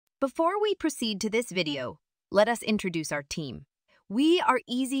Before we proceed to this video, let us introduce our team. We are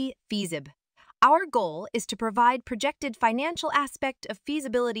EasyFeasib. Our goal is to provide projected financial aspect of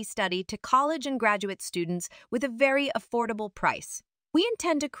feasibility study to college and graduate students with a very affordable price. We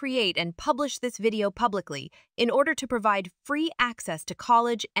intend to create and publish this video publicly in order to provide free access to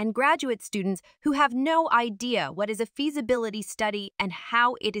college and graduate students who have no idea what is a feasibility study and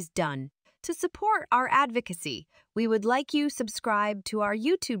how it is done. To support our advocacy, we would like you subscribe to our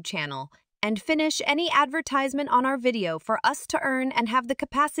YouTube channel and finish any advertisement on our video for us to earn and have the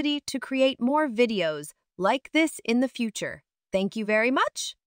capacity to create more videos like this in the future. Thank you very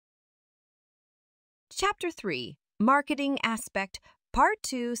much. Chapter 3, Marketing Aspect, Part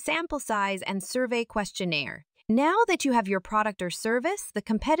 2, Sample Size and Survey Questionnaire. Now that you have your product or service, the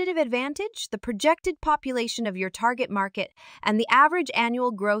competitive advantage, the projected population of your target market, and the average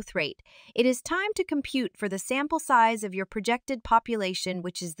annual growth rate, it is time to compute for the sample size of your projected population,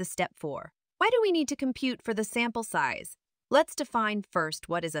 which is the step 4. Why do we need to compute for the sample size? Let's define first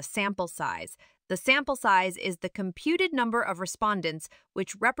what is a sample size. The sample size is the computed number of respondents,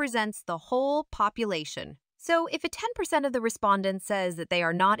 which represents the whole population. So if a 10% of the respondents says that they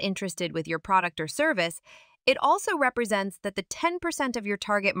are not interested with your product or service, it also represents that the 10% of your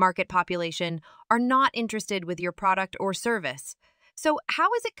target market population are not interested with your product or service. So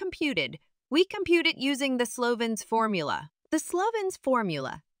how is it computed? We compute it using the Slovin's formula. The Slovin's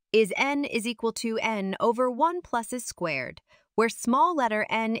formula is n is equal to n over 1 plus is squared, where small letter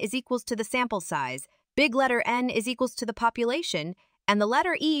n is equals to the sample size, big letter N is equals to the population, and the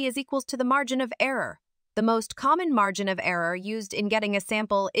letter E is equals to the margin of error. The most common margin of error used in getting a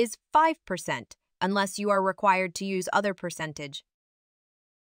sample is 5%. Unless you are required to use other percentage.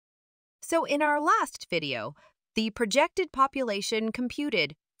 So in our last video, the projected population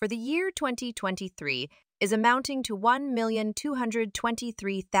computed for the year 2023 is amounting to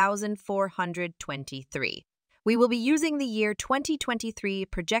 1,223,423. We will be using the year 2023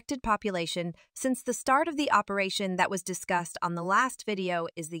 projected population since the start of the operation that was discussed on the last video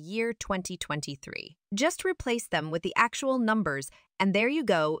is the year 2023. Just replace them with the actual numbers, and there you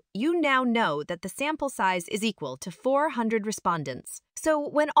go, you now know that the sample size is equal to 400 respondents. So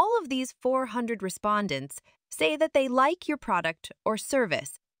when all of these 400 respondents say that they like your product or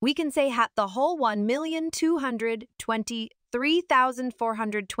service, we can say that the whole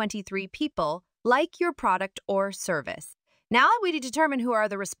 1,223,423 people like your product or service. Now that we determine who are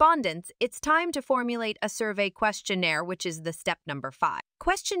the respondents, it's time to formulate a survey questionnaire, which is the step number 5.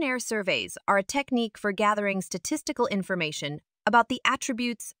 Questionnaire surveys are a technique for gathering statistical information about the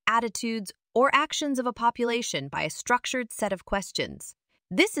attributes, attitudes, or actions of a population by a structured set of questions.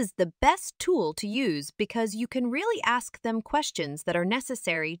 This is the best tool to use because you can really ask them questions that are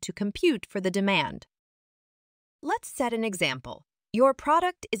necessary to compute for the demand. Let's set an example. Your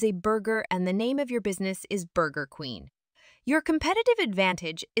product is a burger and the name of your business is Burger Queen. Your competitive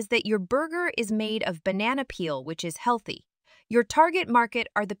advantage is that your burger is made of banana peel, which is healthy. Your target market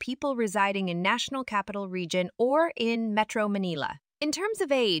are the people residing in National Capital Region or in Metro Manila. In terms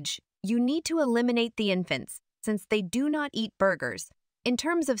of age, you need to eliminate the infants, since they do not eat burgers. In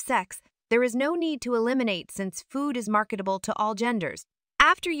terms of sex, there is no need to eliminate since food is marketable to all genders.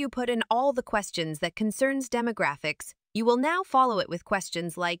 After you put in all the questions that concerns demographics, you will now follow it with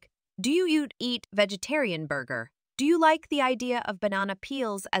questions like, do you eat vegetarian burger? Do you like the idea of banana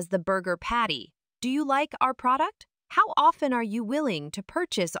peels as the burger patty? Do you like our product? How often are you willing to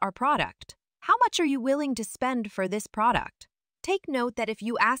purchase our product? How much are you willing to spend for this product? Take note that if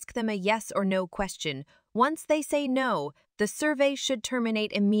you ask them a yes or no question, once they say no, the survey should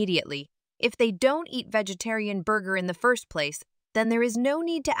terminate immediately. If they don't eat vegetarian burger in the first place, then there is no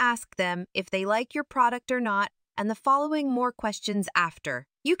need to ask them if they like your product or not, and the following more questions after.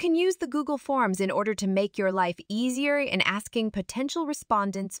 You can use the Google Forms in order to make your life easier in asking potential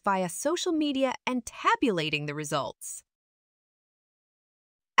respondents via social media and tabulating the results.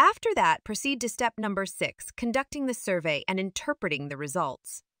 After that, proceed to step number 6, conducting the survey and interpreting the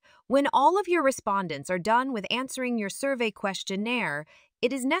results. When all of your respondents are done with answering your survey questionnaire,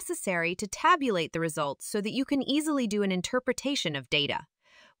 it is necessary to tabulate the results so that you can easily do an interpretation of data.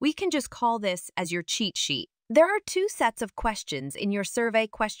 We can just call this as your cheat sheet. There are 2 sets of questions in your survey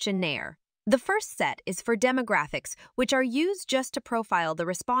questionnaire. The first set is for demographics, which are used just to profile the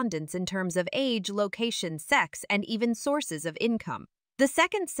respondents in terms of age, location, sex, and even sources of income. The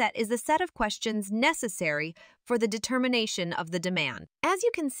second set is the set of questions necessary for the determination of the demand. As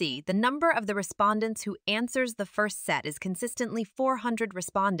you can see, the number of the respondents who answers the first set is consistently 400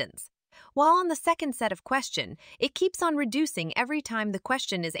 respondents. While on the second set of question, it keeps on reducing every time the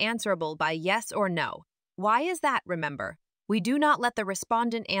question is answerable by yes or no. Why is that, remember? We do not let the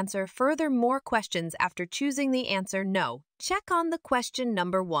respondent answer further more questions after choosing the answer no. Check on the question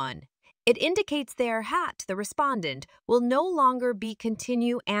number 1. It indicates there the respondent will no longer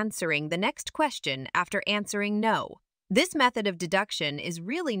continue answering the next question after answering no. This method of deduction is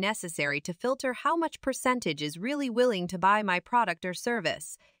really necessary to filter how much percentage is really willing to buy my product or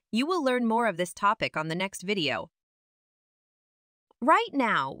service. You will learn more of this topic on the next video. Right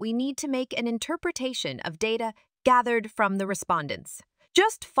now, we need to make an interpretation of data gathered from the respondents.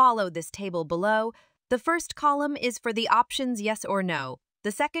 Just follow this table below. The first column is for the options yes or no.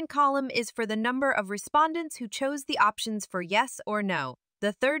 The second column is for the number of respondents who chose the options for yes or no.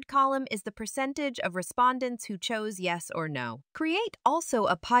 The third column is the percentage of respondents who chose yes or no. Create also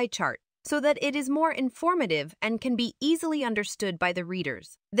a pie chart so that it is more informative and can be easily understood by the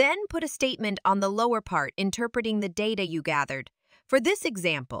readers. Then put a statement on the lower part interpreting the data you gathered. For this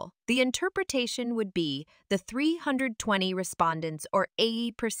example, the interpretation would be the 320 respondents, or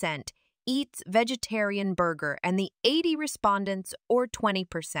 80%, eats vegetarian burger, and the 80 respondents, or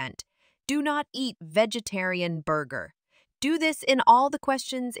 20%, do not eat vegetarian burger. Do this in all the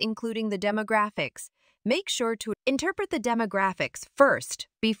questions, including the demographics. Make sure to interpret the demographics first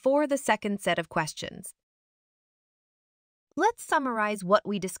before the second set of questions. Let's summarize what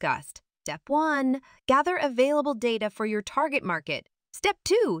we discussed. Step 1. Gather available data for your target market. Step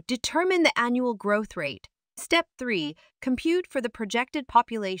 2. Determine the annual growth rate. Step 3. Compute for the projected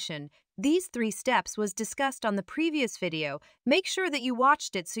population. These 3 steps was discussed on the previous video. Make sure that you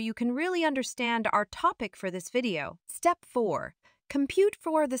watched it so you can really understand our topic for this video. Step 4. Compute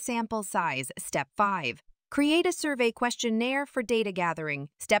for the sample size. Step 5. Create a survey questionnaire for data gathering.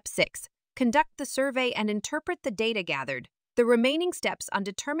 Step 6. Conduct the survey and interpret the data gathered. The remaining steps on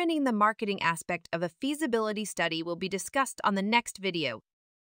determining the marketing aspect of a feasibility study will be discussed on the next video.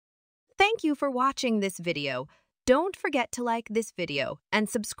 Thank you for watching this video. Don't forget to like this video and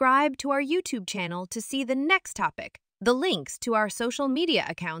subscribe to our YouTube channel to see the next topic. The links to our social media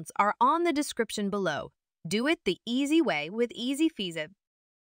accounts are on the description below. Do it the easy way with EasyFeasib.